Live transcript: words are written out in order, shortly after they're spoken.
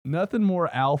Nothing more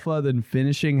alpha than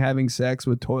finishing having sex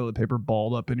with toilet paper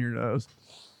balled up in your nose.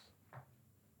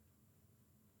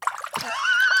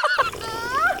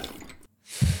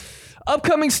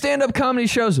 Upcoming stand-up comedy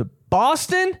shows.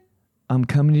 Boston, I'm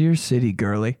coming to your city,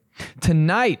 girly.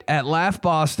 Tonight at Laugh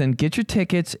Boston. Get your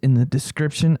tickets in the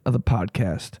description of the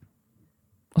podcast.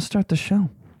 Let's start the show.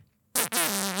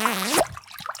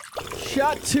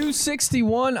 Shot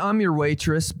 261. I'm your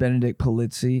waitress, Benedict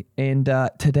Polizzi. And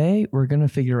today we're going to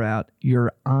figure out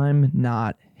your I'm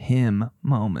not him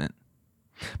moment.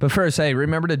 But first, hey,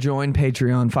 remember to join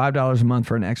Patreon. $5 a month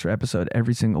for an extra episode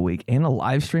every single week. And a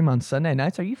live stream on Sunday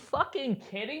nights. Are you fucking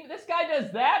kidding? This guy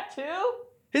does that too?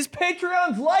 His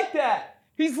Patreon's like that.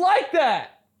 He's like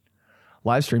that.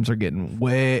 Live streams are getting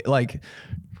way, like,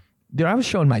 dude, I was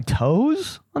showing my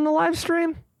toes on the live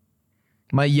stream.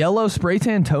 My yellow spray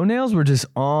tan toenails were just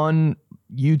on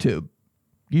YouTube.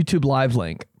 YouTube live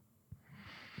link.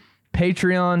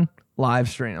 Patreon live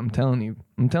stream. I'm telling you.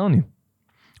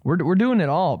 We're doing it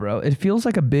all, bro. It feels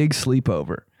like a big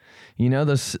sleepover. You know,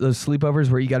 those sleepovers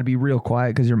where you got to be real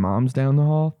quiet because your mom's down the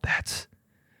hall? That's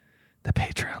the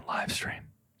Patreon live stream.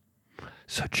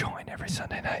 So join every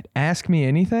Sunday night. Ask me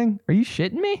anything? Are you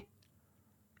shitting me?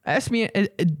 Ask me.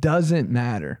 It doesn't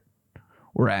matter.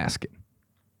 We're asking.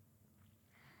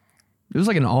 It was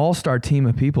like an all-star team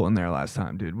of people in there last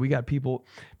time, dude. We got people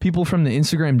from the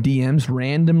Instagram DMs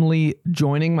randomly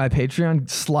joining my Patreon,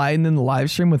 sliding in the live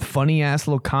stream with funny-ass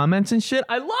little comments and shit.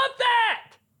 I love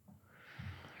that!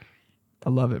 I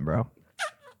love it, bro.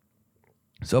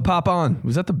 So pop on.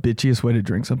 Was that the bitchiest way to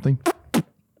drink something?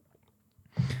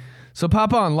 So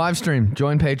pop on, live stream,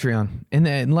 join Patreon. And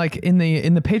then like in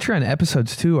the Patreon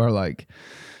episodes too are like,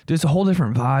 dude, it's a whole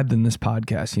different vibe than this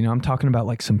podcast. You know, I'm talking about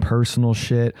like some personal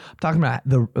shit. I'm talking about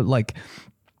the like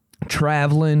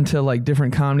traveling to like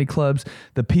different comedy clubs,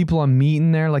 the people I'm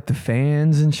meeting there, like the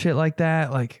fans and shit like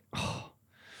that. Like, oh,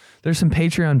 there's some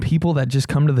Patreon people that just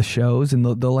come to the shows and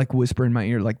they'll like whisper in my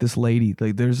ear, like this lady,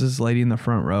 like there's this lady in the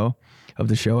front row of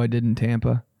the show I did in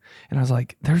Tampa. And I was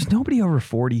like, there's nobody over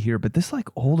 40 here, but this like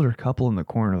older couple in the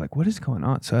corner, like, what is going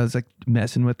on? So I was like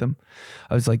messing with them.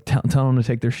 I was like telling them to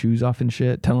take their shoes off and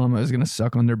shit, telling them I was going to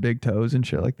suck on their big toes and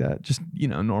shit like that. Just, you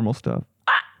know, normal stuff.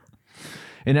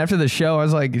 And after the show, I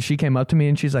was like, she came up to me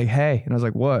and she's like, hey. And I was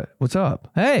like, what? What's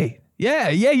up? Hey, yeah,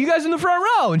 you guys in the front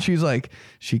row. And she's like,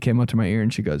 she came up to my ear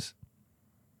and she goes,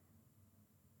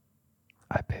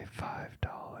 I pay $5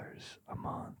 a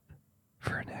month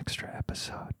for an extra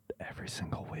episode every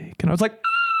single week. And I was like,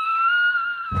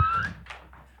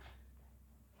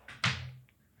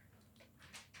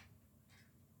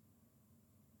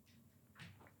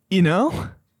 you know,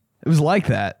 it was like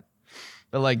that.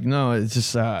 But like, no, it's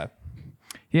just,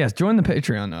 yes, join the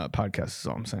Patreon podcast is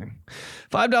all I'm saying.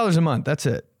 $5 a month. That's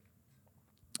it.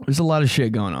 There's a lot of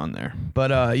shit going on there.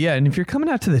 But yeah, and if you're coming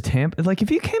out to the Tampa, like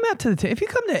if you came out to the if you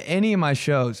come to any of my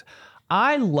shows,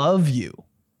 I love you.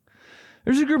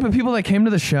 There's a group of people that came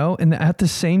to the show and at the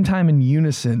same time in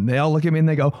unison, they all look at me and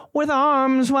they go, with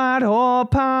arms wide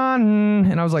open.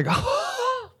 And I was like,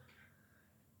 oh.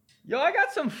 Yo, I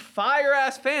got some fire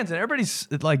ass fans and everybody's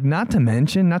like, not to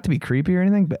mention, not to be creepy or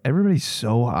anything, but everybody's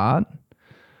so hot.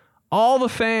 All the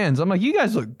fans. I'm like, you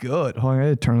guys look good. Hold on, I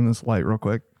gotta turn on this light real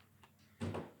quick.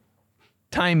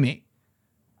 Time me.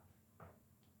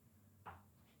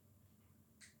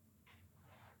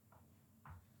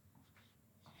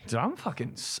 Dude, I'm a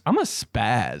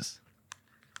spaz.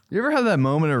 You ever have that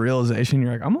moment of realization?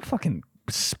 You're like, I'm a fucking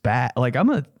spat. Like, I'm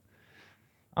a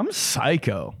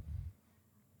psycho.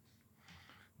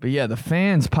 But yeah, the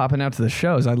fans popping out to the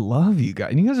shows. I love you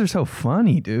guys. And you guys are so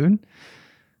funny, dude.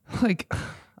 Like,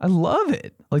 I love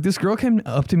it. Like, this girl came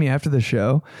up to me after the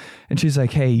show and she's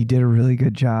like, hey, you did a really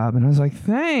good job. And I was like,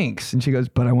 thanks. And she goes,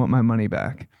 but I want my money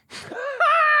back. I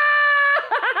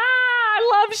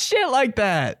love shit like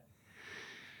that.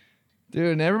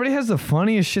 Dude, and everybody has the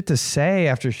funniest shit to say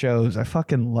after shows. I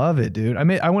fucking love it, dude.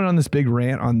 I went on this big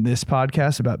rant on this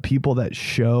podcast about people that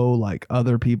show like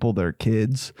other people their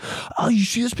kids. Oh, you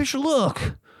see this picture? Look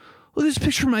at this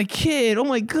picture of my kid. Oh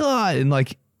my God. And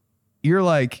like, you're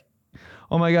like,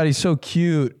 oh my God, he's so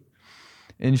cute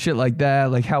and shit like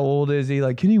that. Like, how old is he?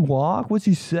 Like, can he walk? What's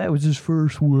he say? What's his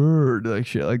first word? Like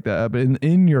shit like that. But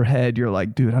in your head, you're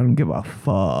like, dude, I don't give a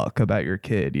fuck about your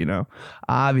kid. You know,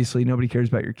 obviously nobody cares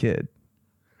about your kid.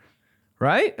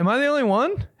 Right? Am I the only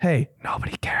one? Hey,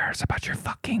 nobody cares about your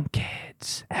fucking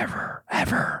kids. Ever,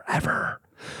 ever, ever.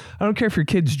 I don't care if your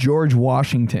kid's George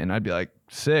Washington. I'd be like,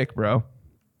 sick, bro.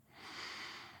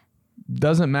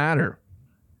 Doesn't matter.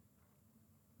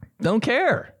 Don't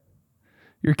care.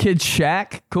 Your kid's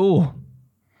Shaq? Cool.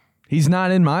 He's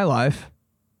not in my life.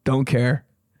 Don't care.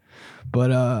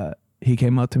 But he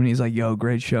came up to me and he's like, yo,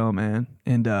 great show, man.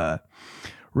 And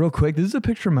real quick, this is a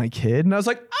picture of my kid. And I was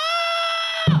like,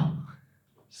 ah!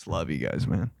 Just love you guys,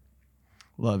 man.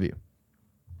 Love you.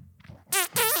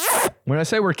 When I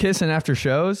say we're kissing after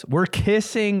shows, we're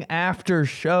kissing after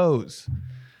shows.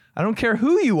 I don't care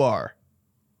who you are.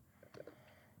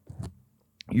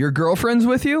 Your girlfriend's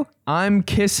with you? I'm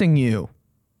kissing you.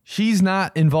 She's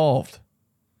not involved.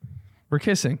 We're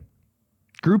kissing.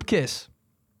 Group kiss.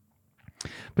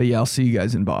 But yeah, I'll see you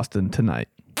guys in Boston tonight.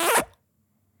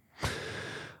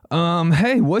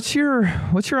 Hey, what's your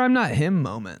I'm not him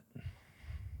moment?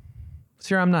 What's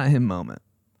your I'm not him moment?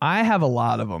 I have a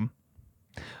lot of them.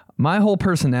 My whole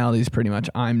personality is pretty much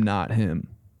I'm not him.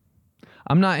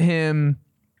 I'm not him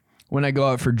when I go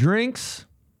out for drinks.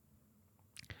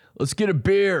 Let's get a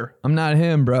beer. I'm not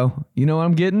him, bro. You know what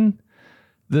I'm getting?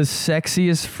 The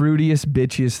sexiest, fruitiest,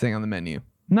 bitchiest thing on the menu.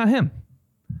 Not him.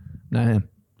 Not him.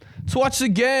 Let's watch the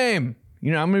game.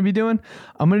 You know what I'm going to be doing?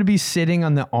 I'm going to be sitting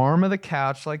on the arm of the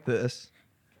couch like this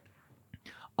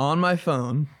on my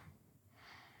phone,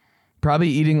 probably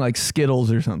eating like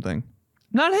Skittles or something.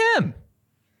 Not him.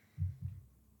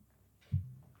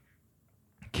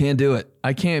 Can't do it.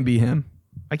 I can't be him.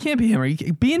 I can't be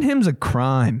him. Being him's a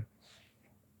crime.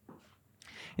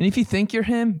 And if you think you're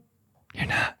him, you're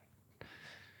not.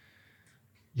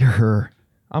 You're her.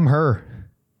 I'm her.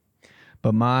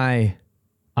 But my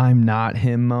I'm not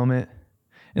him moment.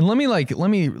 And let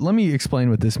me explain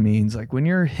what this means. Like when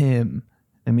you're him,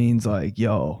 it means like,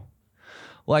 yo,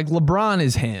 like LeBron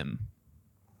is him.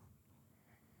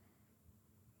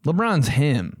 LeBron's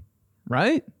him,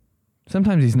 right?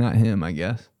 Sometimes he's not him, I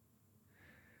guess.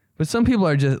 But some people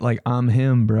are just like, I'm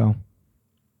him, bro.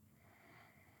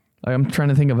 Like I'm trying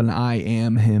to think of an I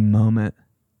am him moment.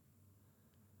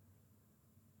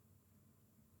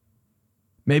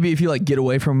 Maybe if you like get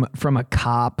away from a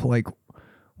cop, like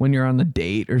when you're on the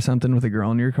date or something with a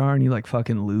girl in your car and you like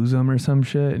fucking lose them or some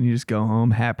shit and you just go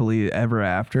home happily ever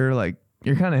after, like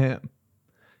you're kind of him.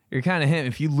 You're kind of him.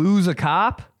 If you lose a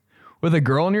cop with a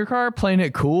girl in your car playing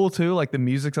it cool too, like the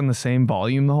music's on the same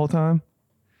volume the whole time.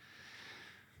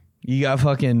 You got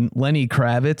fucking Lenny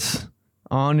Kravitz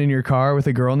on in your car with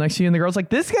a girl next to you and the girl's like,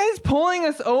 this guy's pulling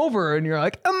us over, and you're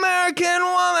like, American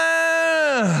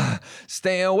woman,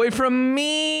 stay away from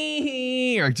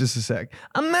me. Or just a sec.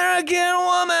 American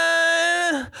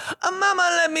woman, mama,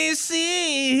 let me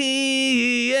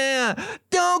see. Yeah,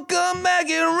 don't come back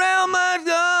around my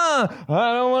door.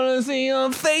 I don't want to see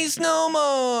your face no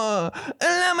more. And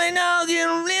let me know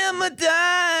you live my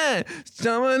time.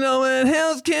 Someone know what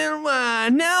else can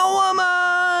ride. Now,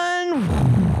 woman.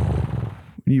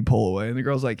 You pull away and the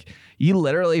girl's like, you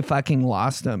literally fucking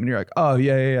lost him. And you're like, oh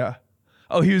yeah.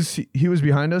 Oh, he was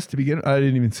behind us to begin. I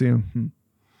didn't even see him.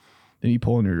 Then you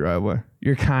pull in your driveway.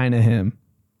 You're kind of him.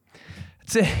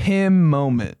 It's a him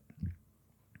moment.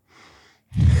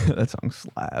 That song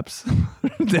slaps.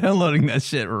 I'm downloading that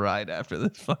shit right after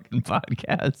this fucking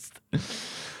podcast.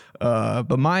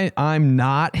 But my I'm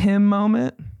not him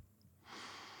moment.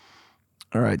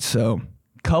 All right, so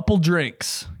couple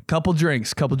drinks.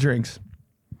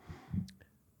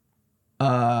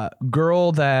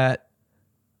 Girl that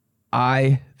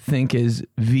I think is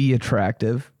V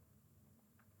attractive.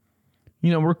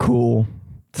 You know, we're cool.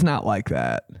 It's not like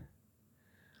that.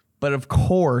 But of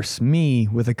course, me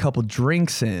with a couple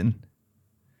drinks in.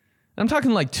 I'm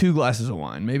talking like 2 glasses of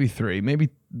wine, maybe 3,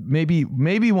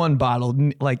 maybe 1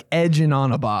 bottle, like edging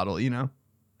on a bottle, you know?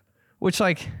 Which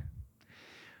like,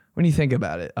 when you think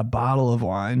about it, a bottle of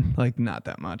wine, like not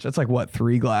that much. That's like what,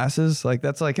 3 glasses? Like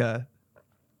that's like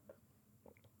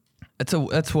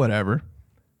that's whatever.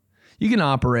 You can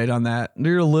operate on that.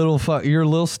 You're a little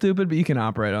stupid, but you can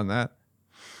operate on that.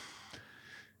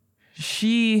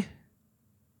 She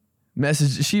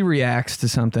reacts to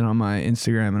something on my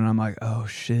Instagram and I'm like, oh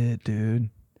shit,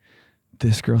 dude.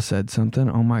 This girl said something.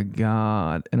 Oh my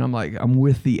God. And I'm like, I'm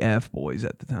with the F boys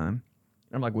at the time.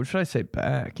 I'm like, what should I say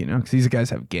back? You know, because these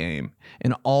guys have game.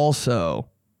 And also,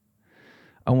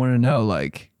 I want to know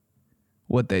like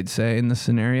what they'd say in the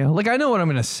scenario. Like I know what I'm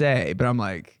gonna say, but I'm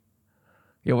like,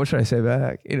 yo, what should I say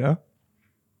back? You know,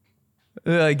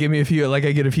 like give me a few. Like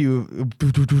I get a few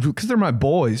because they're my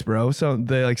boys, bro. So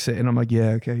they like say, and I'm like, yeah,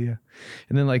 okay, yeah.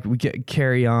 And then like we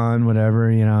carry on, whatever.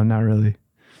 You know, not really.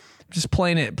 Just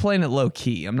playing it low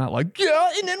key. I'm not like,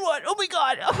 yeah, and then what? Oh my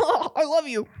God, I love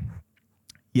you.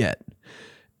 Yet.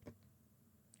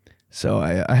 So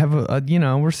I have a you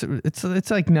know,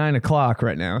 it's like 9 o'clock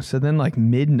right now. So then like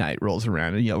midnight rolls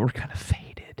around and we're kind of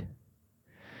faded.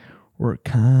 We're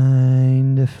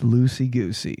kind of loosey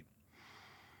goosey.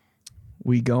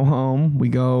 We go home. We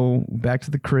go back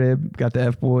to the crib. Got the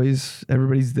F-boys.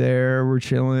 Everybody's there. We're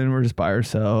chilling. We're just by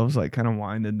ourselves, like kind of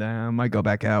winding down. Might go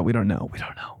back out. We don't know.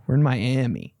 We're in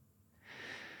Miami.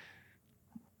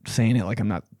 Saying it like I'm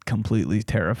not completely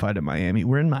terrified of Miami.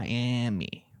 We're in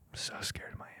Miami. I'm so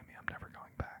scared of Miami. I'm never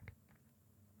going back.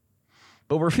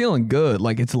 But we're feeling good.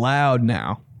 Like it's loud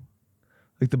now.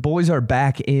 Like the boys are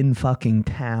back in fucking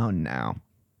town now.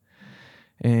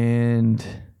 And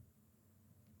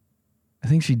I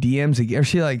think she DMs again. Or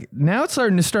she like, now it's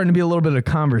starting to be a little bit of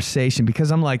conversation because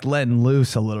I'm like letting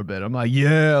loose a little bit. I'm like,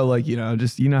 yeah, like, you know,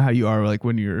 just, you know how you are like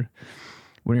when you're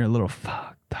a little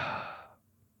fucked up.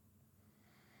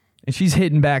 And she's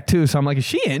hitting back too. So I'm like, is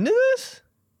she into this?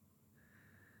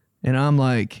 And I'm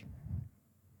like,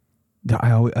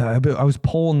 I was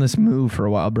pulling this move for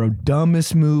a while, bro.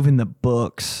 Dumbest move in the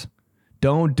books.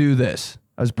 Don't do this.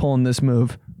 I was pulling this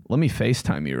move. Let me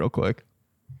FaceTime you real quick.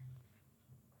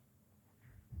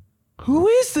 Who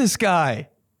is this guy?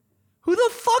 Who the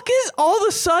fuck is all of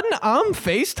a sudden I'm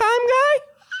FaceTime guy?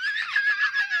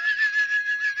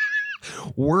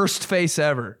 Worst face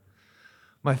ever.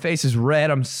 My face is red.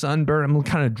 I'm sunburned. I'm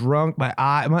kind of drunk.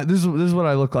 This is what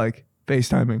I look like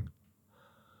FaceTiming.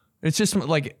 It's just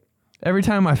like every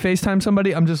time I FaceTime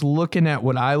somebody, I'm just looking at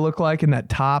what I look like in that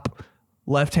top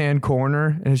left-hand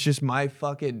corner. And it's just my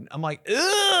fucking, I'm like,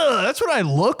 ugh, that's what I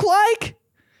look like?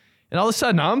 And all of a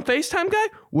sudden, I'm FaceTime guy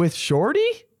with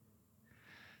Shorty?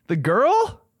 The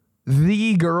girl?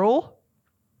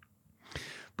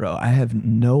 Bro, I have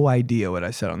no idea what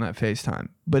I said on that FaceTime,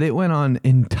 but it went on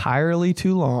entirely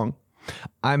too long.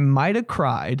 I might have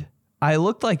cried. I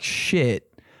looked like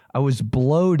shit. I was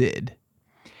bloated.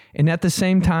 And at the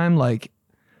same time, like,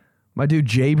 my dude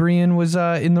Jabrian was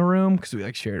in the room because we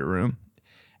like shared a room.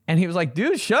 And he was like,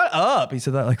 dude, shut up. He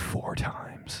said that like 4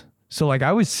 times. So like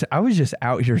I was just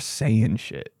out here saying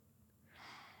shit.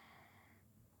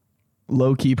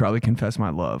 Low key probably confess my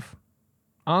love.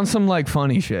 On some like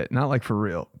funny shit, not like for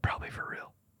real. Probably for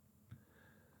real.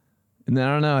 And then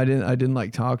I don't know, I didn't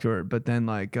like talk to her, but then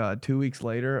like 2 weeks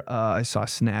later, I saw a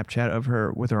Snapchat of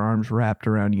her with her arms wrapped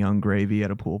around Young Gravy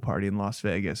at a pool party in Las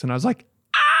Vegas. And I was like,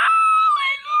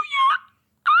 hallelujah,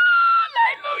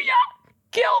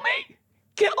 kill me,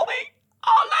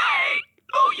 hallelujah.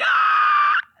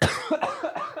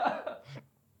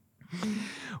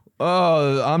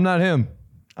 Oh, I'm not him.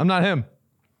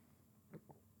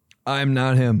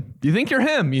 Do you think you're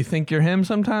him? You think you're him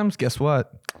sometimes? Guess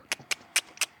what?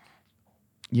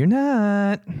 You're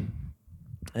not.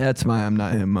 That's my I'm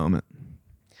not him moment.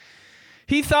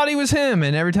 He thought he was him,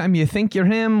 and every time you think you're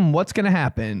him, what's going to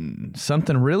happen?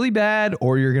 Something really bad,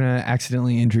 or you're going to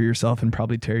accidentally injure yourself and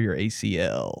probably tear your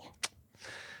ACL.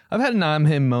 I've had an I'm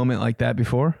him moment like that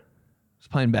before. I was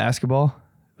playing basketball.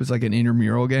 It was like an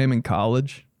intramural game in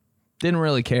college. Didn't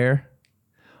really care.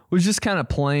 Was just kind of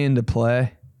playing to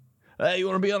play. Hey, you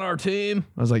want to be on our team?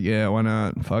 I was like, yeah, why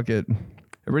not? Fuck it.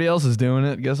 Everybody else is doing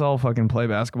it. Guess I'll fucking play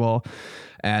basketball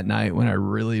at night when I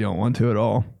really don't want to at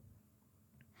all.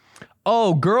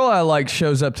 Oh, girl I like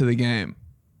shows up to the game.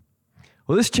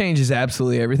 Well, this changes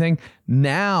absolutely everything.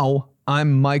 Now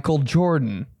I'm Michael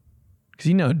Jordan. Because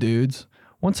you know, dudes,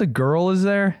 once a girl is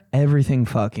there, everything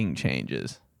fucking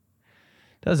changes.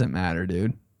 Doesn't matter,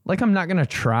 dude. Like, I'm not going to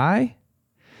try.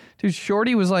 Dude,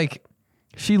 Shorty was like,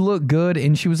 she looked good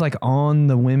and she was like on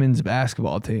the women's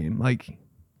basketball team. Like,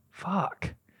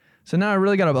 fuck. So now I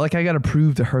really got to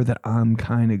prove to her that I'm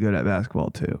kind of good at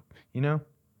basketball too. You know?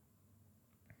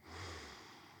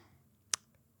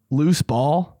 Loose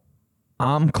ball.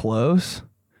 I'm close.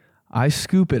 I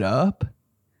scoop it up.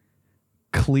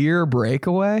 Clear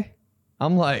breakaway.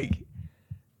 I'm like,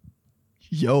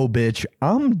 yo, bitch,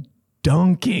 I'm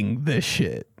dunking this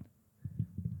shit.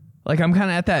 Like, I'm kind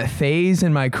of at that phase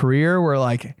in my career where,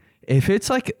 like, if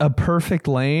it's like a perfect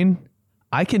lane,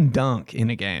 I can dunk in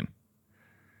a game.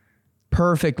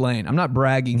 Perfect lane. I'm not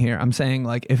bragging here. I'm saying,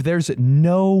 like, if there's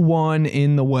no one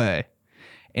in the way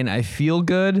and I feel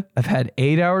good, I've had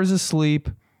 8 hours of sleep,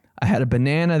 I had a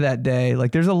banana that day.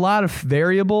 Like, there's a lot of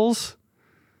variables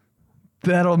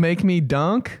that'll make me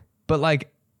dunk, but,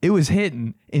 like, it was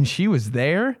hitting and she was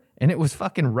there and it was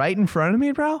fucking right in front of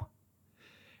me, bro.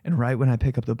 And right when I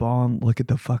pick up the ball and look at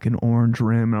the fucking orange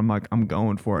rim, and I'm like, I'm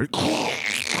going for it.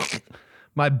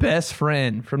 My best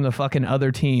friend from the fucking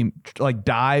other team, like,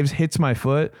 dives, hits my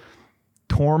foot,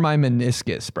 tore my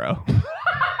meniscus, bro.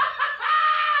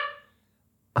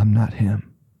 I'm not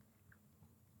him.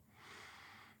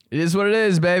 It is what it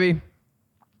is, baby.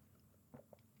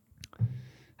 It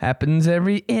happens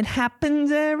every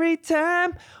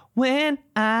time when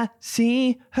I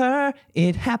see her.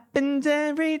 It happens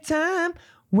every time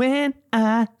when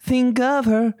I think of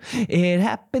her. It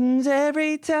happens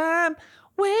every time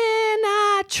when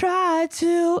I try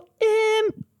to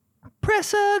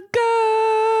impress a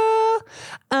girl.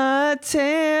 I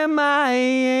tear my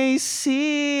ACL.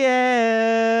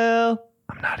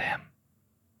 I'm not him.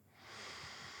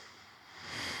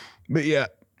 But yeah,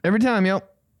 every time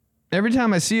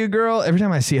I see a girl, every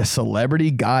time I see a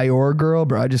celebrity, guy or girl,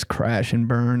 bro, I just crash and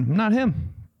burn. I'm not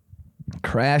him.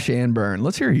 Crash and burn.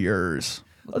 Let's hear yours.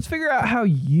 Let's figure out how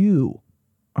you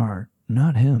are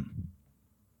not him.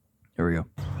 Here we go.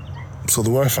 So the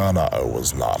way I found out I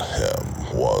was not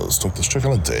him was took this chick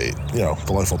on a date,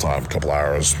 delightful time, couple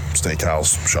hours,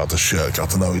 steakhouse, shot the shit, got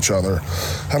to know each other,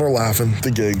 had her laughing,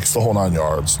 the gigs, the whole 9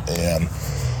 yards, and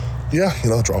yeah,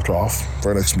 dropped her off.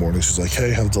 Very next morning, she's like,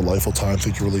 hey, had a delightful time,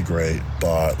 think you're really great,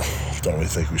 but don't really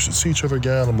think we should see each other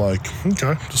again. I'm like,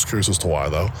 okay, just curious as to why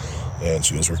though. And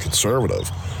she goes, we're conservative.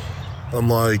 I'm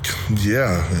like,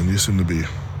 yeah, and you seem to be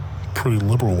pretty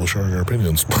liberal with sharing your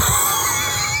opinions.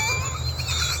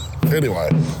 Anyway,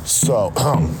 so,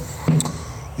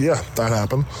 yeah, that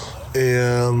happened.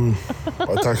 And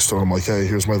I texted her, I'm like, hey,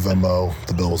 here's my Venmo,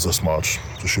 the bill is this much,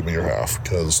 just shoot me your half,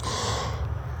 because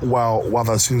while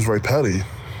that seems very petty,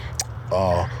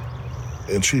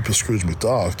 and cheap as Scrooge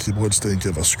McDuck, you boys didn't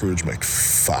give a Scrooge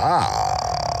McFuck.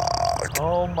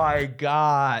 Oh my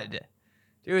God.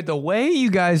 Dude, the way you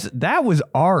guys, that was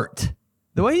art.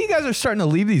 The way you guys are starting to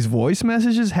leave these voice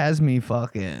messages has me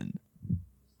fucking,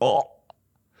 oh.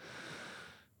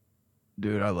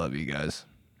 Dude, I love you guys.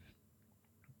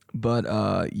 But,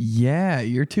 yeah,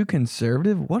 you're too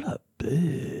conservative. What a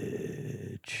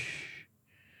bitch.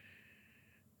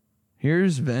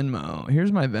 Here's Venmo.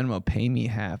 Here's my Venmo. Pay me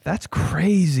half. That's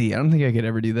crazy. I don't think I could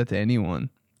ever do that to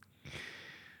anyone.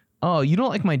 Oh, you don't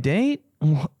like my date?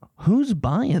 Who's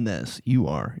buying this? You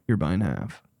are. You're buying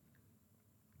half.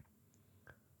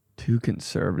 Too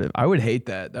conservative. I would hate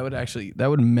that. That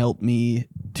would melt me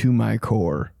to my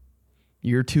core.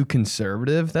 You're too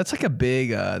conservative. That's like a big,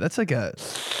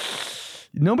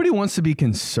 nobody wants to be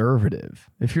conservative.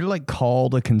 If you're like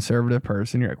called a conservative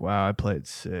person, you're like, wow, I played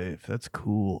safe. That's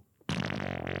cool.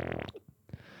 I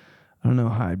don't know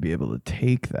how I'd be able to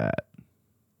take that.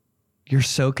 You're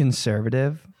so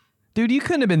conservative. Dude, you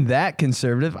couldn't have been that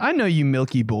conservative. I know you,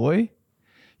 Milky Boy.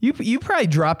 You probably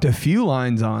dropped a few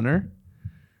lines on her.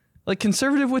 Like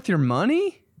conservative with your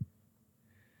money?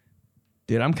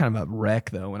 Dude, I'm kind of a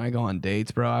wreck though. When I go on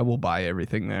dates, bro, I will buy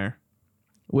everything there.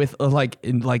 With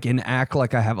act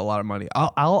like I have a lot of money.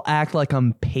 I'll act like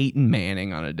I'm Peyton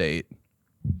Manning on a date.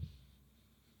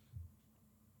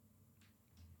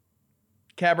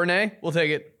 Cabernet, we'll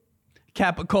take it.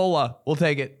 Capicola, we'll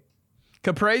take it.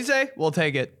 Caprese, we'll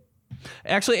take it.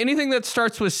 Actually, anything that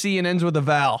starts with C and ends with a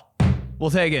vowel,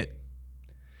 we'll take it.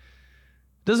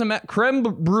 Doesn't matter. Creme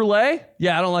brulee?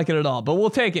 Yeah, I don't like it at all, but we'll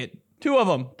take it. 2 of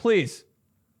them, please.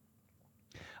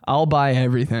 I'll buy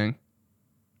everything.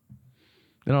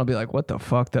 Then I'll be like, what the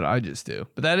fuck did I just do?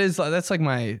 But that's like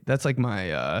my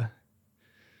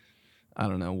I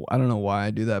don't know why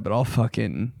I do that, but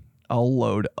I'll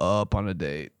load up on a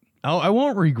date. I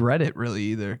won't regret it really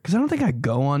either, because I don't think I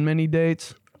go on many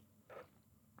dates.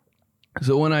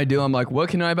 So when I do, I'm like, what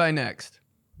can I buy next?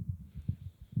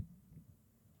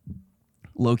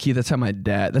 Low key, that's how my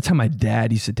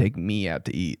dad used to take me out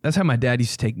to eat. That's how my dad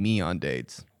used to take me on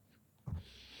dates.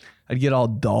 I'd get all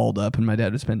dolled up and my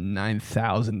dad would spend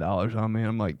 $9,000 on me.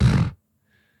 I'm like,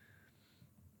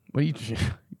 what are you,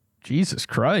 Jesus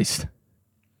Christ.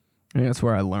 I think that's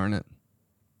where I learn it.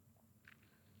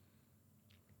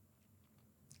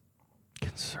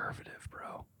 Conservative,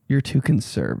 bro. You're too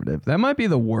conservative. That might be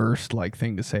the worst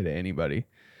thing to say to anybody.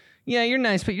 Yeah, you're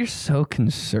nice, but you're so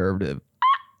conservative.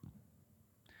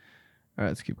 All right,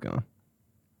 let's keep going.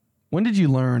 When did you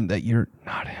learn that you're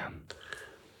not him?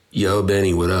 Yo,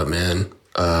 Benny, what up, man?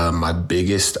 My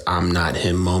biggest I'm not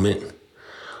him moment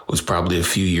was probably a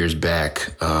few years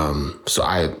back. So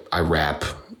I rap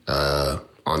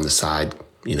on the side,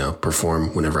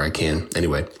 perform whenever I can.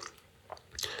 Anyway,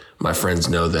 my friends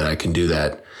know that I can do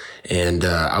that. And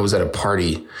I was at a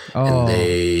party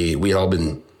and we had all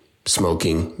been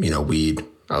smoking, weed.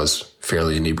 I was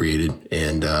fairly inebriated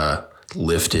and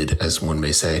lifted, as one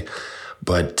may say.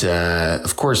 But,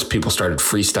 of course, people started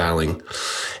freestyling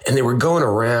and they were going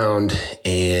around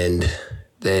and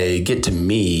they get to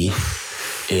me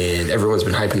and everyone's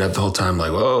been hyping up the whole time. Like,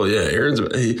 oh, yeah, Aaron's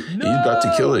he's about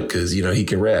to kill it because, he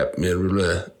can rap.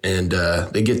 And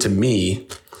they get to me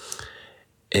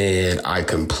and I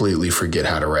completely forget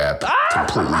how to rap.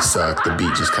 Completely suck. The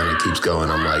beat just kind of keeps going.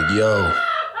 I'm like,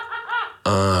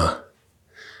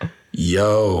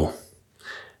 yo.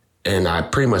 And I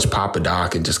pretty much pop a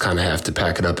doc and just kind of have to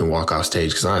pack it up and walk off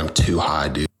stage because I am too high,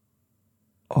 dude.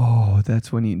 Oh,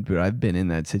 that's when but I've been in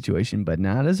that situation, but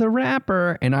not as a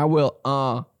rapper. And I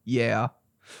will, yeah.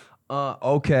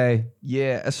 Okay.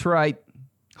 Yeah, that's right.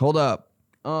 Hold up.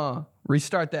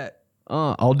 Restart that.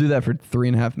 I'll do that for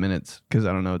 3.5 minutes because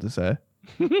I don't know what to say.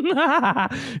 You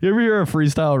ever hear a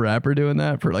freestyle rapper doing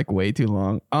that for like way too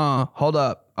long? Hold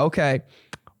up. Okay.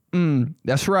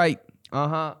 That's right.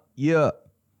 Yeah.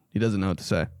 He doesn't know what to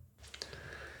say.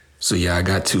 So yeah, I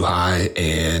got too high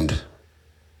and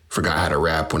forgot how to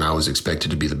rap when I was expected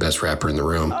to be the best rapper in the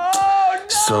room. Oh, no!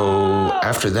 So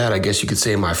after that, I guess you could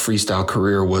say my freestyle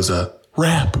career was a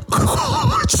rap.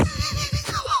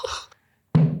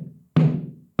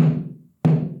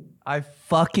 I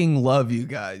fucking love you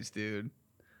guys, dude.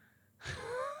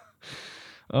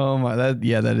 Oh my, that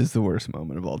is the worst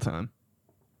moment of all time.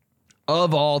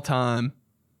 Of all time.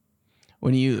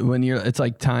 When you're it's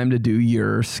like time to do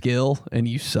your skill and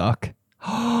you suck.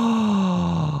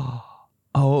 Oh,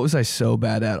 what was I so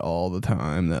bad at all the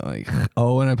time that like,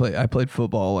 and I played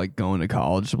football, like going to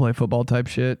college to play football type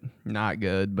shit. Not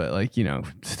good, but like,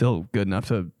 still good enough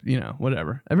to,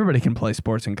 whatever. Everybody can play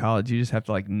sports in college. You just have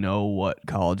to like know what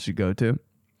college to go to.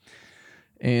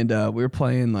 And we were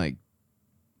playing like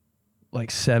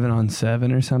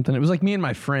 7-on-7 or something. It was like me and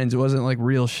my friends. It wasn't like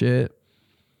real shit.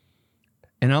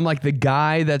 And I'm like the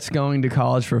guy that's going to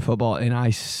college for football, and I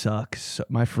suck. So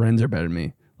my friends are better than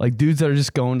me. Like dudes that are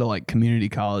just going to like community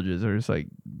colleges are just like,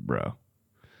 bro.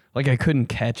 Like I couldn't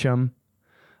catch them.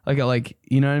 Like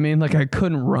you know what I mean? Like I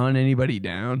couldn't run anybody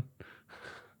down.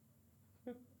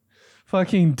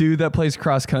 Fucking dude that plays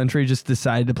cross country just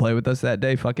decided to play with us that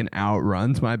day. Fucking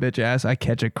outruns my bitch ass. I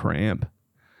catch a cramp.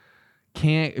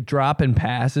 Can't dropping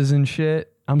passes and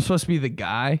shit. I'm supposed to be the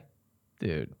guy,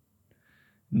 dude.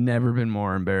 Never been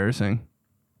more embarrassing.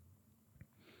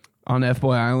 On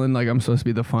F-Boy Island, like I'm supposed to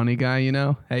be the funny guy,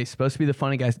 Hey, supposed to be the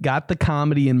funny guy. Got the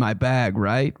comedy in my bag,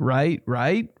 right?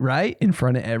 In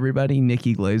front of everybody.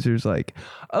 Nikki Glazer's like,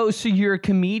 oh, so you're a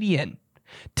comedian.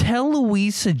 Tell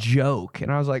Luis a joke.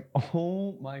 And I was like,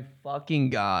 oh my fucking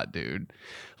God, dude.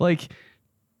 Like,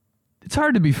 it's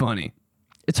hard to be funny.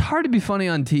 It's hard to be funny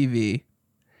on TV.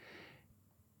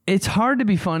 It's hard to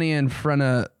be funny in front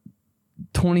of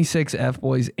 26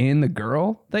 F-boys and the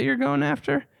girl that you're going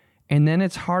after. And then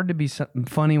it's hard to be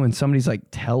funny when somebody's like,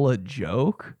 tell a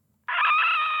joke.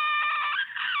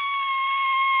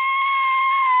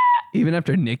 Even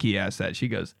after Nikki asked that, she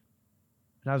goes,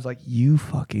 and I was like, you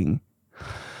fucking...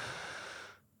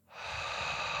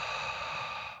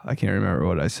 I can't remember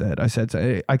what I said. I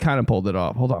kind of pulled it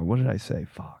off. Hold on. What did I say?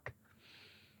 Fuck.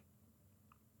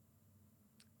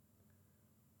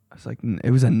 I was like,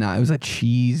 it was a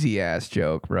cheesy ass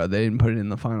joke, bro. They didn't put it in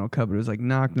the final cut, but it was like,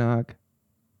 knock, knock.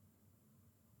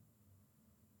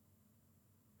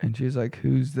 And she's like,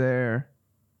 who's there?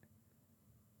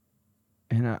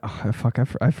 And I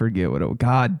forget what it was.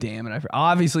 God damn it.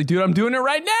 Obviously, dude, I'm doing it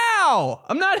right now.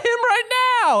 I'm not him right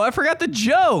now. I forgot the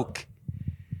joke.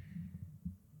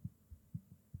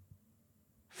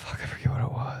 Fuck, I forget what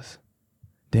it was.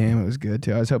 Damn, it was good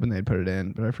too. I was hoping they'd put it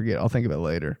in, but I forget. I'll think of it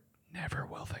later. Never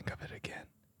will think of it again.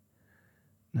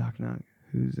 Knock, knock.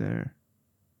 Who's there?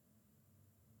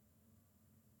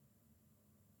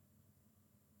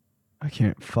 I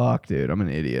can't. Fuck, dude. I'm an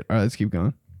idiot. All right, let's keep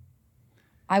going.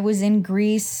 I was in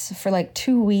Greece for like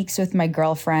 2 weeks with my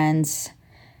girlfriends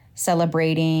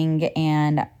celebrating,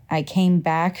 and I came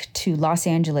back to Los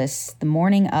Angeles the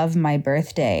morning of my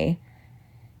birthday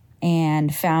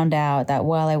and found out that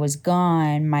while I was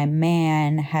gone, my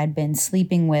man had been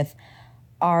sleeping with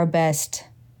our best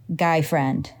guy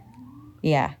friend.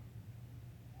 Yeah.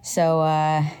 So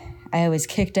I was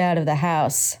kicked out of the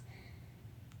house.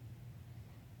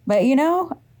 But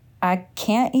I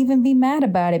can't even be mad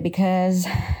about it because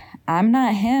I'm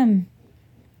not him.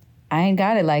 I ain't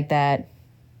got it like that.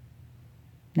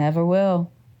 Never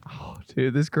will. Oh,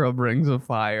 dude, this girl brings a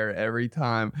fire every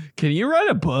time. Can you write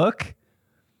a book?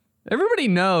 Everybody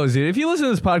knows, dude. If you listen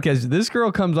to this podcast, this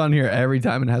girl comes on here every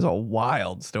time and has a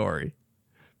wild story.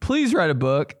 Please write a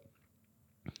book.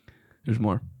 There's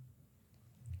more.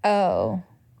 Oh,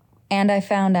 and I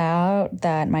found out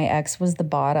that my ex was the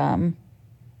bottom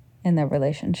in the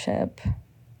relationship.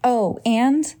 Oh,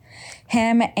 and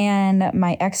him and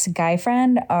my ex-guy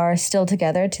friend are still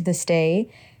together to this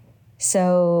day.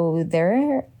 So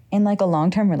they're in like a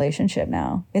long-term relationship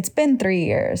now. It's been 3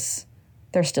 years.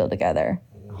 They're still together.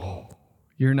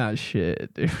 You're not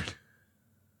shit, dude.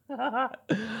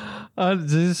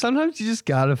 Sometimes you just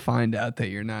gotta find out that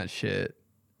you're not shit.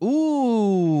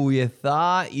 Ooh, you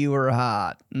thought you were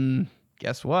hot.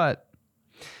 Guess what?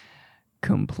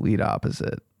 complete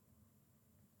opposite.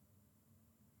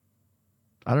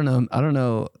 I don't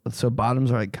know. So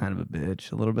bottoms are like kind of a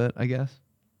bitch a little bit, I guess.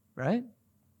 Right?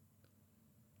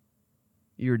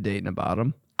 You were dating a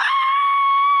bottom.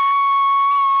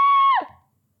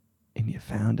 And you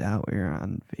found out we were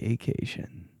on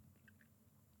vacation.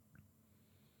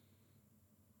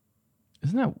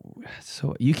 Isn't that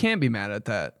so? You can't be mad at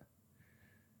that.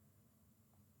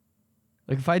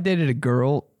 Like if I dated a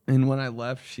girl and when I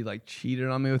left, she like cheated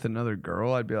on me with another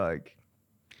girl, I'd be like,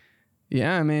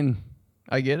 yeah, I mean,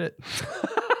 I get it.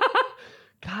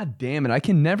 God damn it. I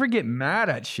can never get mad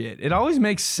at shit. It always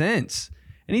makes sense.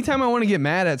 Anytime I want to get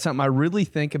mad at something, I really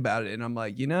think about it and I'm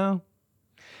like,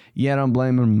 yeah, I don't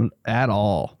blame him at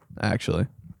all, actually.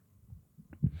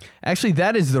 Actually,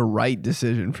 that is the right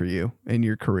decision for you in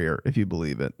your career, if you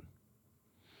believe it.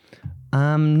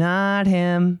 I'm not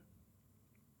him.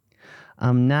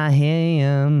 I'm not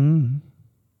him.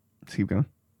 Let's keep going.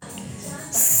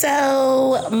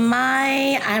 So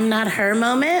my I'm not her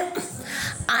moment,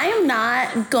 I'm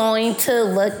not going to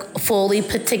look fully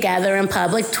put together in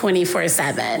public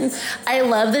 24/7. I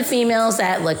love the females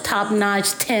that look top-notch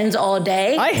 10s all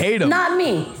day. I hate them. Not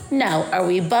me. No. Are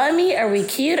we bummy? Are we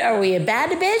cute? Are we a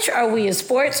bad bitch? Are we a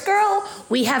sports girl?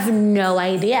 We have no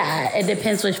idea. It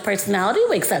depends which personality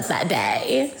wakes up that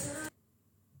day.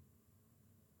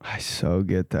 I so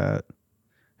get that.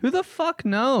 Who the fuck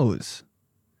knows?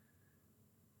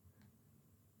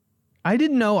 I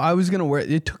didn't know I was going to wear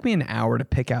it. It took me an hour to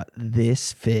pick out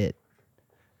this fit.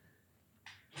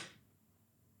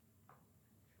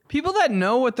 People that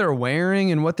know what they're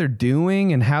wearing and what they're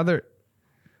doing and how they're...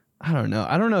 I don't know.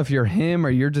 I don't know if you're him or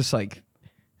you're just like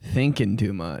thinking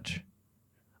too much.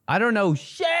 I don't know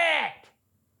shit.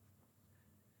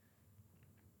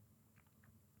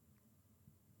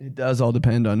 It does all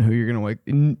depend on who you're going to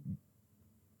wake.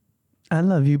 I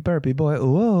love you, burpee boy.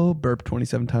 Whoa, burp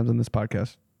 27 times on this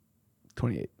podcast.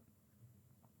 28.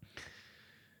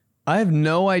 I have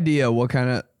no idea what kind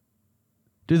of...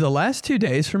 Dude, the last 2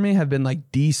 days for me have been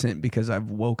like decent because I've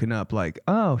woken up like,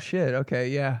 oh shit, okay,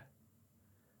 yeah.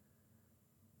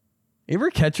 You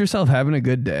ever catch yourself having a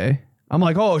good day? I'm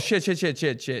like, oh shit.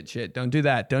 Don't do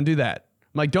that.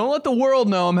 I'm like, don't let the world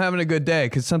know I'm having a good day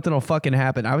because something will fucking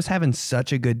happen. I was having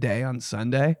such a good day on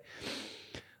Sunday.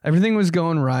 Everything was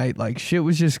going right. Like shit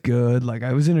was just good. Like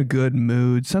I was in a good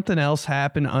mood. Something else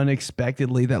happened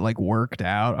unexpectedly that like worked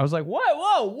out. I was like, what?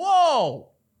 Whoa.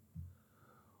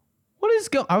 What is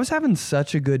I was having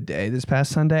such a good day this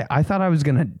past Sunday. I thought I was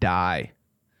going to die.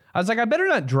 I was like, I better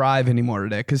not drive anymore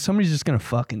today because somebody's just going to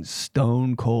fucking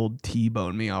stone cold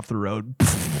T-bone me off the road.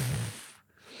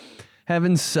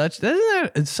 Having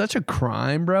it's such a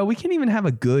crime, bro. We can't even have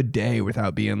a good day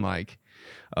without being like,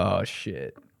 oh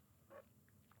shit.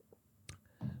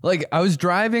 Like I was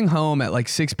driving home at like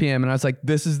 6 p.m. and I was like,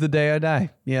 this is the day I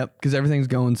die. Yep. Because everything's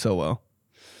going so well.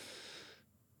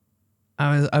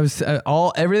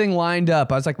 Everything lined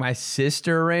up. I was like, my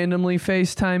sister randomly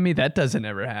FaceTimed me. That doesn't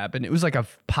ever happen. It was like a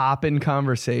pop-in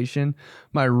conversation.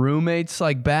 My roommate's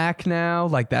like back now.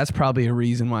 Like that's probably a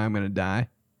reason why I'm going to die.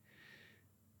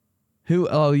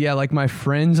 Oh yeah. Like my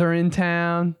friends are in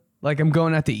town. Like I'm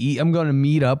going out to eat. I'm going to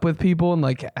meet up with people and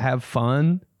like have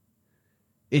fun.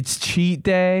 It's cheat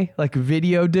day. Like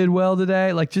video did well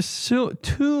today. Like just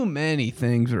too many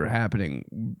things are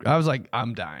happening. I was like,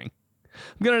 I'm dying.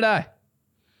 I'm going to die.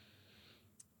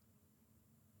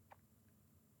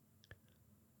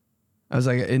 I was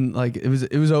like,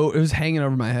 it was hanging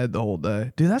over my head the whole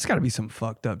day. Dude, that's got to be some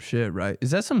fucked up shit, right?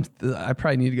 Is that I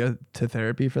probably need to go to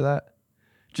therapy for that.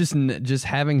 Just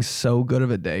having so good of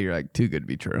a day, you're like, too good to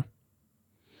be true.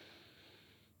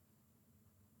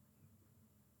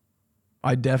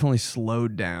 I definitely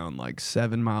slowed down like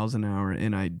 7 miles an hour,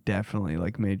 and I definitely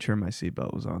like made sure my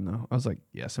seatbelt was on though. I was like,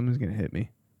 yeah, someone's gonna hit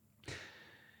me.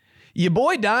 Your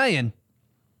boy dying.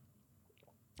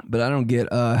 But I don't get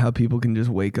how people can just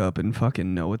wake up and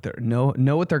fucking know what they're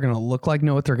gonna look like,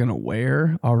 know what they're gonna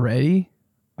wear already.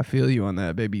 I feel you on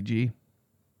that, baby G.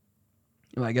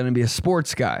 Am I gonna be a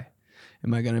sports guy?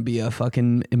 Am I gonna be a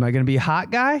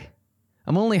hot guy?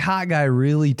 I'm only hot guy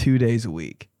really 2 days a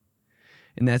week.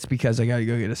 And that's because I gotta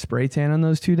go get a spray tan on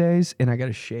those 2 days, and I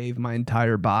gotta shave my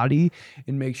entire body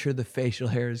and make sure the facial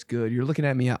hair is good. You're looking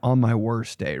at me on my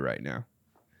worst day right now.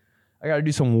 I gotta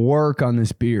do some work on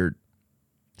this beard.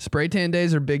 Spray tan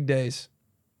days are big days.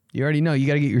 You already know. You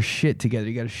got to get your shit together.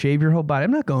 You got to shave your whole body.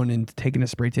 I'm not going into taking a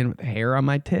spray tan with hair on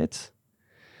my tits.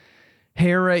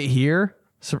 Hair right here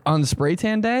on the spray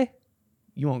tan day.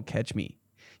 You won't catch me.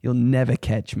 You'll never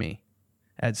catch me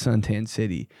at Suntan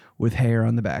City with hair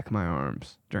on the back of my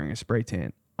arms during a spray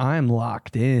tan. I'm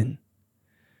locked in.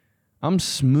 I'm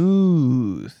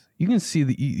smooth. You can see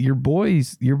your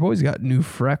boys got new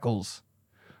freckles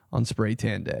on spray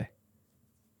tan day.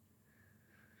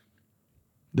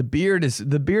 The beard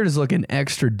is looking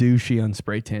extra douchey on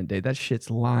spray tan day. That shit's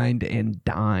lined and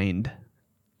dined.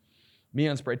 Me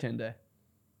on spray tan day.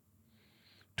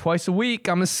 Twice a week,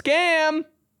 I'm a scam.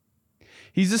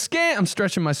 He's a scam. I'm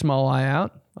stretching my small eye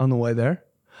out on the way there.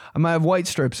 I might have white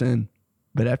strips in,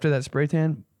 but after that spray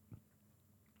tan,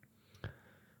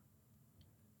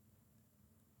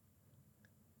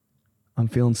 I'm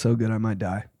feeling so good I might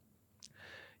die.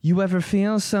 You ever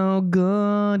feel so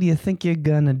good you think you're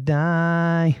gonna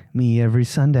die? Me every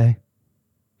Sunday.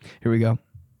 Here we go.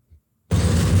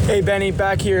 Hey Benny,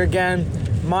 back here again.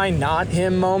 My not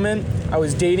him moment. I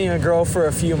was dating a girl for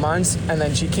a few months and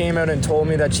then she came out and told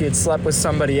me that she had slept with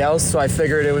somebody else, so I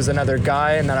figured it was another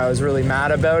guy and that I was really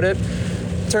mad about it.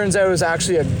 Turns out it was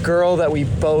actually a girl that we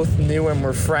both knew and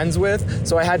were friends with,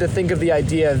 so I had to think of the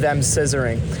idea of them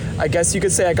scissoring. I guess you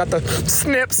could say I got the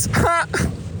snips.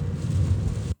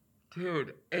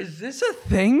 Dude, is this a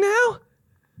thing now?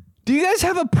 Do you guys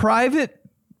have a private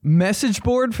message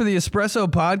board for the Espresso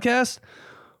podcast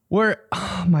where,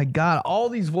 oh my God, all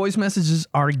these voice messages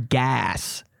are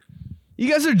gas?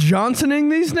 You guys are Johnsoning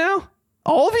these now?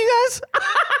 All of you guys?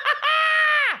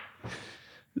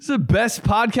 This is the best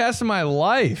podcast of my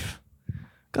life.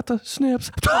 Got the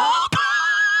snips.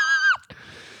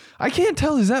 I can't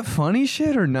tell, is that funny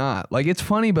shit or not? Like, it's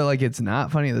funny, but like it's not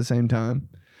funny at the same time.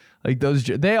 Like those,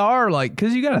 they are like,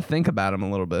 because you got to think about them a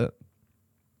little bit.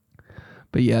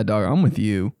 But yeah, dog, I'm with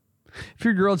you. If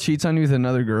your girl cheats on you with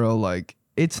another girl, like,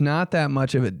 it's not that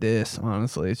much of a diss,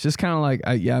 honestly. It's just kind of like,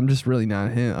 I'm just really not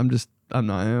him. I'm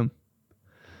not him.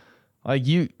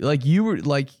 You were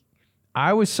like,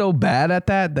 I was so bad at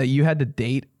that you had to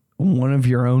date one of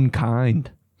your own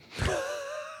kind.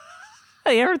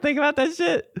 You ever think about that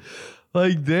shit?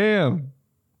 Like, damn.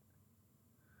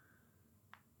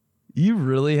 You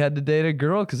really had to date a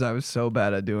girl because I was so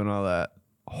bad at doing all that.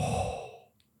 Oh,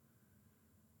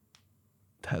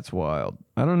 that's wild.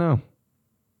 I don't know.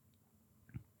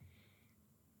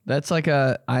 That's like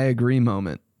a I agree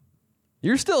moment.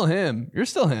 You're still him. You're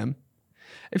still him.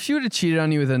 If she would have cheated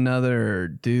on you with another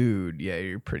dude, yeah,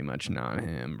 you're pretty much not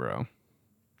him, bro.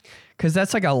 Because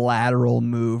that's like a lateral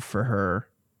move for her.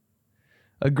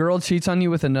 A girl cheats on you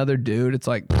with another dude, it's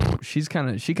like she kind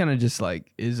of just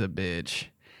like is a bitch.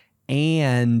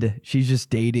 And she's just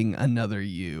dating another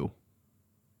you.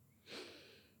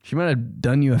 She might have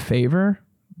done you a favor,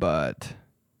 but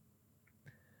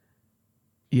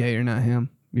yeah, you're not him.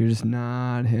 You're just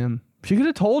not him. She could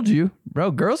have told you,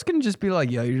 bro. Girls can just be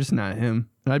like, yo, you're just not him.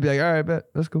 And I'd be like, all right, bet.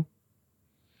 That's cool.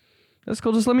 That's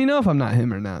cool. Just let me know if I'm not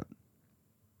him or not.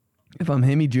 If I'm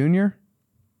Hemi Jr.,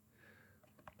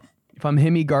 if I'm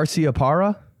Hemi Garcia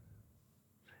Parra,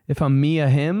 if I'm Mia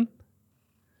him,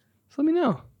 just let me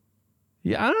know.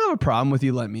 Yeah, I don't have a problem with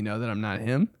you letting me know that I'm not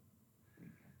him.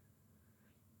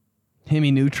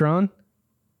 Hemi Neutron.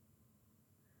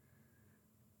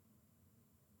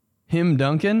 Him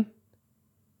Duncan.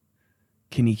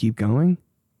 Can he keep going?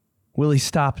 Will he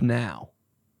stop now?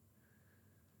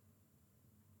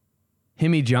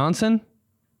 Hemi Johnson.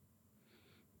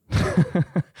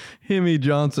 Hemi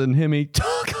Johnson. Hemi.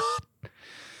 Oh, God.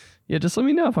 Yeah, just let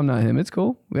me know if I'm not him. It's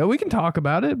cool. Yeah, we can talk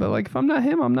about it, but like if I'm not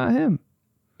him, I'm not him.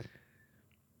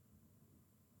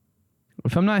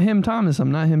 If I'm not him, Thomas,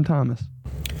 I'm not him, Thomas.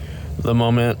 The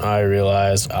moment I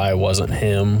realized I wasn't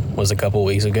him was a couple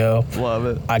weeks ago. Love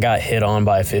it. I got hit on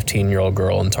by a 15-year-old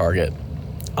girl in Target.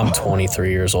 I'm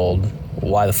 23 years old.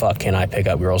 Why the fuck can't I pick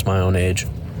up girls my own age?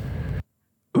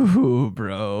 Ooh,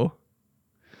 bro.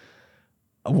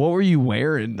 What were you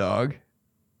wearing, dog?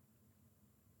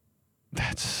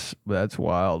 That's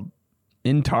wild.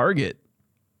 In Target.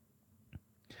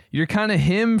 You're kind of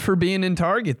him for being in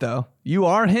Target, though. You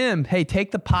are him. Hey,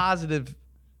 take the positive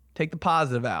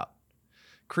out.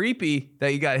 Creepy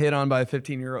that you got hit on by a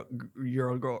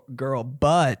 15-year-old girl,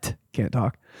 but can't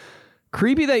talk.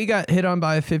 Creepy that you got hit on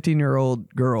by a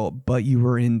 15-year-old girl, but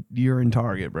you're in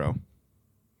Target, bro.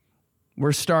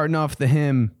 We're starting off the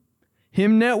him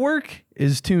network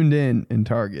is tuned in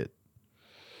Target.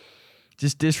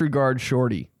 Just disregard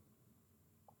Shorty.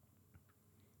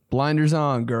 Blinders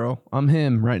on, girl. I'm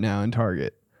him right now in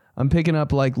Target. I'm picking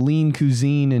up like lean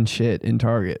cuisine and shit in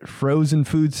Target. Frozen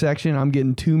food section, I'm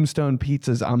getting Tombstone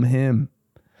pizzas. I'm him.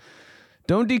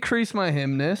 Don't decrease my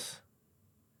himness.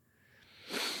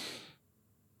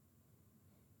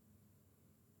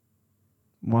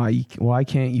 Why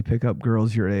can't you pick up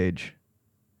girls your age?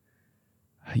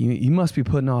 You must be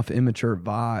putting off immature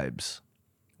vibes.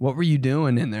 What were you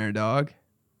doing in there, dog?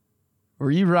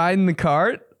 Were you riding the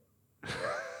cart?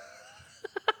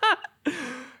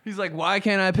 He's like, why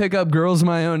can't I pick up girls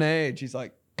my own age? He's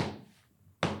like,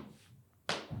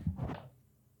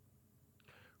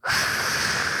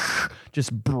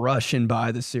 just brushing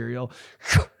by the cereal.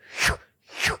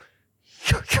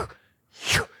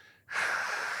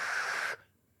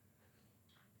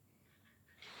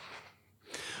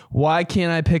 Why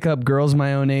can't I pick up girls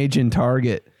my own age in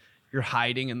Target? You're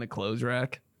hiding in the clothes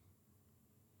rack.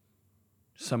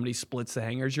 Somebody splits the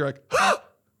hangers. You're like,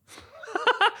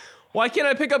 why can't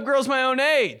I pick up girls my own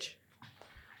age?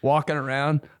 Walking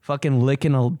around, fucking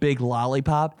licking a big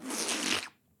lollipop.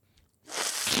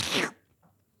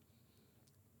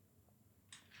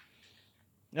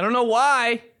 I don't know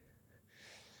why.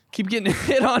 Keep getting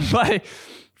hit on by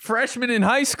freshmen in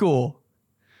high school.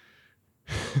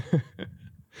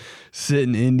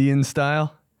 Sitting Indian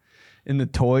style in the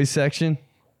toy section.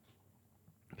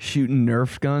 Shooting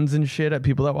Nerf guns and shit at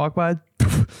people that walk by.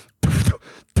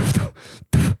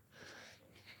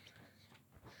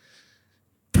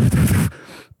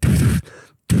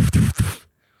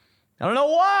 I don't know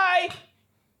why.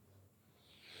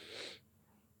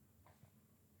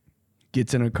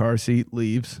 Gets in a car seat,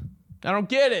 leaves. I don't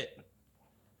get it.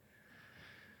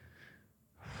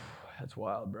 That's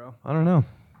wild, bro. I don't know.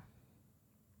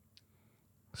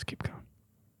 Let's keep going.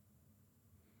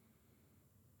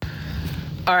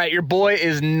 All right, your boy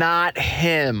is not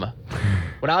him.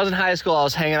 When I was in high school, I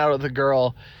was hanging out with a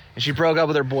girl, and she broke up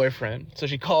with her boyfriend. So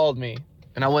she called me,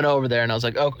 and I went over there, and I was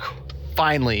like, oh,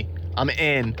 finally, I'm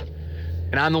in.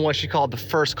 And I'm the one she called the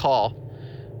first call.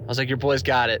 I was like, your boy's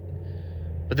got it.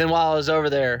 But then while I was over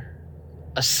there,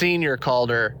 a senior called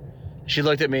her. She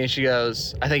looked at me, and she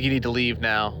goes, I think you need to leave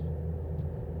now.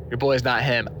 Your boy's not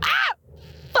him. Ah,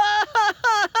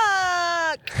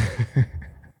 fuck!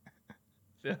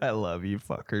 I love you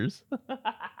fuckers.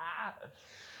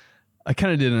 I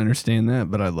kind of didn't understand that,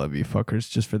 but I love you fuckers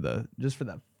just for the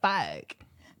fuck.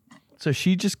 So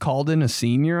she just called in a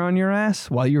senior on your ass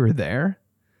while you were there?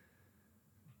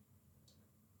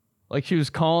 Like she was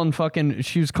calling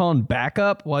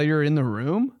backup while you were in the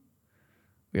room?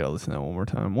 We gotta listen to that one more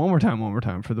time. One more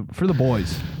time for the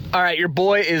boys. All right, your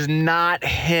boy is not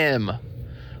him.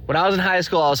 When I was in high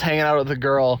school, I was hanging out with a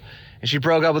girl, and she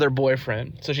broke up with her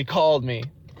boyfriend. So she called me,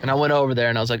 and I went over there,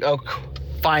 and I was like, oh,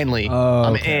 finally,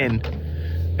 I'm in.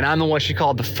 And I'm the one she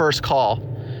called the first call.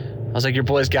 I was like, your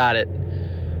boy's got it.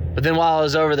 But then while I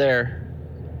was over there,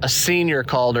 a senior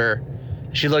called her.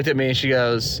 She looked at me, and she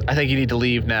goes, I think you need to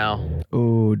leave now.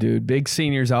 Oh, dude, big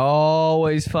seniors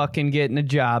always fucking getting the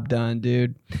job done,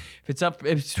 dude.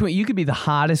 If you could be the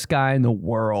hottest guy in the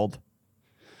world.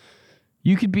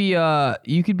 You could be,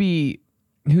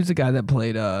 who's the guy that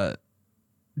played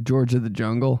George of the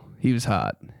Jungle? He was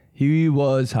hot.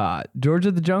 George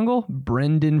of the Jungle?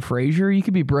 Brendan Fraser? You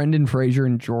could be Brendan Fraser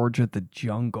in George of the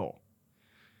Jungle.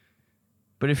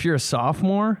 But if you're a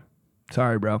sophomore,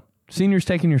 sorry, bro. Senior's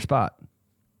taking your spot.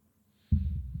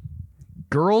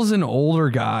 Girls and older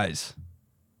guys.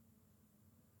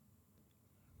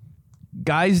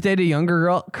 Guys date a younger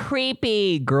girl.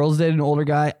 Creepy. Girls date an older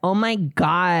guy. Oh my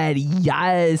God.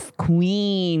 Yes,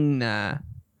 queen.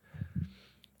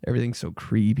 Everything's so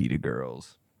creepy to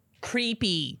girls.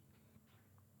 Creepy.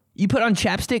 You put on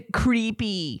chapstick?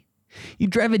 Creepy. You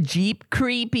drive a Jeep?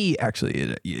 Creepy. Actually,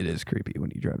 it is creepy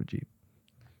when you drive a Jeep.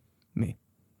 Me.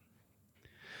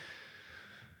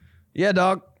 Yeah,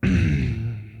 dog.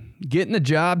 Getting the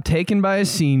job taken by a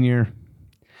senior.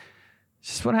 It's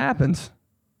just what happens.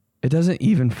 It doesn't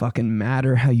even fucking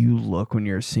matter how you look when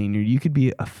you're a senior. You can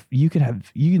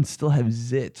still have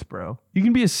zits, bro. You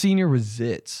can be a senior with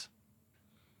zits.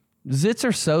 Zits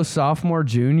are so sophomore,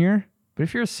 junior. But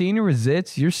if you're a senior with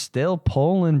zits, you're still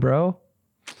pulling, bro.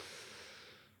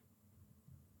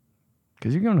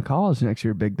 Because you're going to college next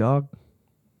year, big dog.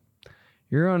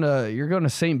 You're going to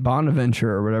St.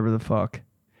 Bonaventure or whatever the fuck.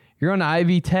 You're on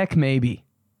Ivy Tech, maybe.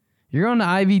 You're on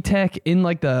Ivy Tech in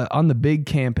on the big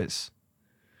campus.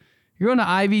 You're going to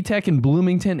Ivy Tech in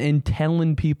Bloomington and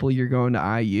telling people you're going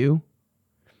to IU.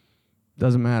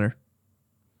 Doesn't matter.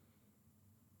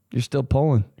 You're still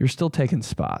pulling. You're still taking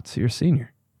spots. You're a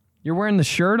senior. You're wearing the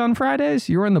shirt on Fridays?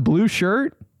 You're wearing the blue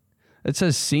shirt that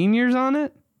says seniors on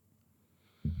it?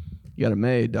 You got it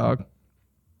made, dog.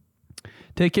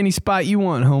 Take any spot you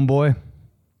want, homeboy.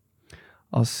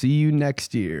 I'll see you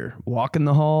next year, walking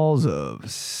the halls of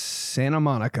Santa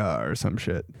Monica or some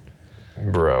shit.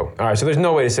 Bro. All right, so there's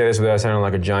no way to say this without sounding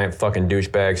like a giant fucking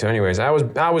douchebag. So anyways, I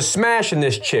was smashing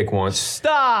this chick once.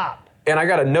 Stop! And I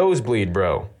got a nosebleed,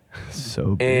 bro.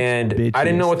 So and I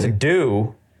didn't know what to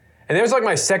do. And it was like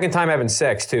my second time having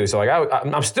sex, too. So like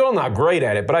I'm still not great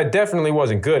at it, but I definitely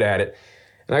wasn't good at it.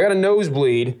 and I got a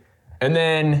nosebleed, and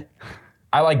then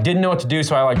I like didn't know what to do,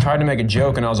 so I like tried to make a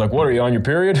joke, and I was like, "What, are you on your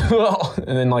period?"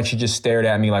 And then like she just stared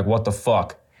at me like, "What the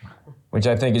fuck?" Which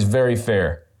I think is very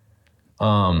fair.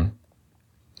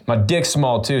 My dick's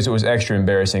small too, so it was extra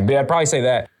embarrassing. But yeah, I'd probably say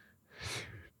that.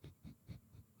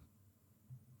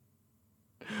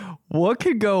 What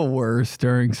could go worse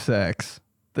during sex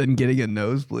than getting a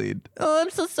nosebleed? Oh, I'm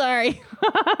so sorry.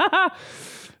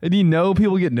 And you know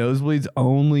people get nosebleeds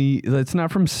only, it's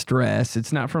not from stress.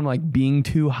 It's not from like being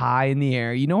too high in the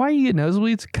air. You know why you get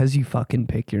nosebleeds? Because you fucking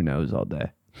pick your nose all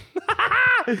day.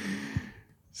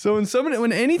 So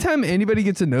when anytime anybody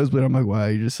gets a nosebleed, I'm like, wow,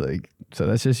 you're just like, so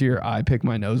that's just your I pick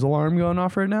my nose alarm going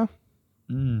off right now?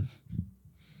 During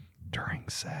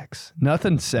sex.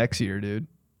 Nothing sexier, dude.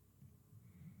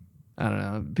 I don't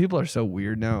know. People are so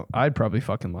weird now. I'd probably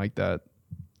fucking like that.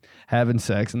 Having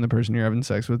sex and the person you're having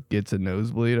sex with gets a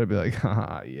nosebleed. I'd be like,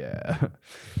 haha, yeah.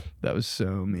 That was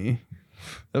so me.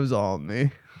 That was all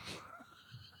me.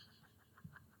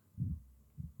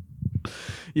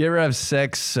 You ever have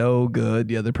sex so good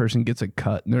the other person gets a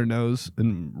cut in their nose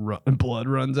and blood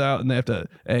runs out and they have to,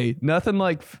 hey, nothing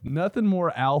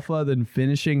more alpha than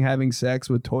finishing having sex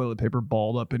with toilet paper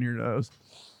balled up in your nose.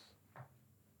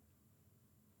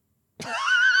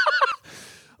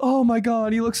 Oh my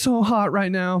God, he looks so hot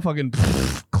right now. Fucking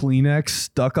Kleenex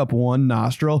stuck up one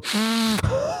nostril.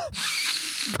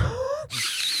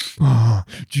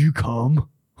 Did you come?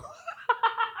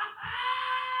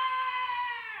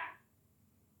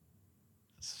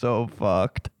 So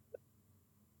fucked.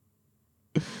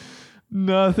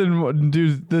 Nothing more,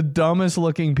 dude. The dumbest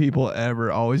looking people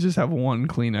ever always just have one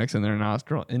Kleenex in their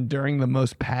nostril, and during the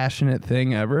most passionate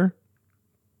thing ever.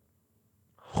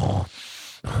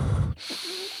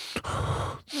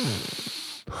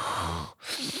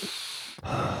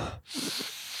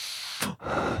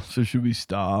 So should we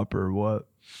stop or what?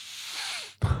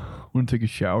 Want to take a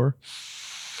shower?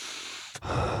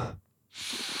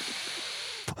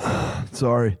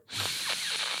 Sorry.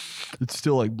 It's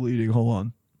still like bleeding. Hold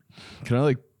on. Can I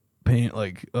like paint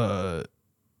like can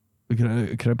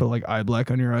I put like eye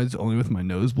black on your eyes only with my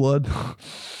nose blood?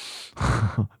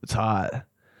 It's hot.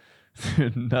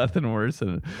 Nothing worse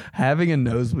than having a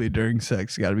nosebleed during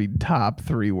sex. Got to be top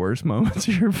 3 worst moments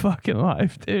of your fucking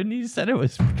life, dude. And you said it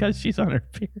was because she's on her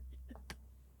period.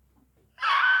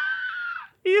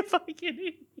 You fucking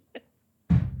idiot.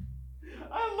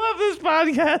 I love this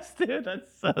podcast, dude.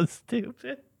 That's so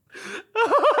stupid.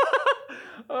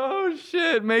 Oh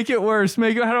shit! Make it worse.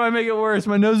 How do I make it worse?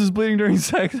 My nose is bleeding during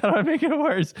sex. How do I make it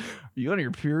worse? Are you on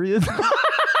your period?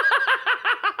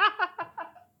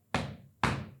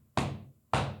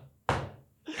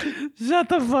 Shut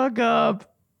the fuck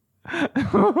up.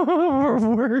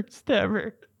 Worst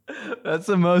ever. That's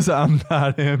the most I'm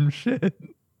not him shit.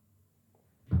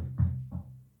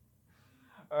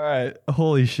 All right.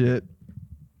 Holy shit.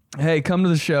 Hey, come to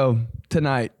the show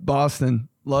tonight. Boston.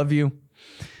 Love you.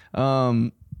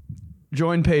 Join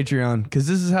Patreon because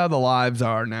this is how the lives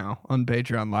are now on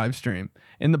Patreon live stream.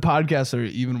 And the podcasts are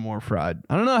even more fried.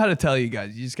 I don't know how to tell you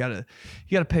guys. You gotta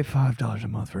pay $5 a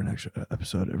month for an extra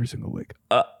episode every single week.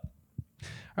 All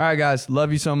right, guys.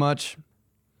 Love you so much.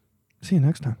 See you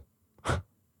next time.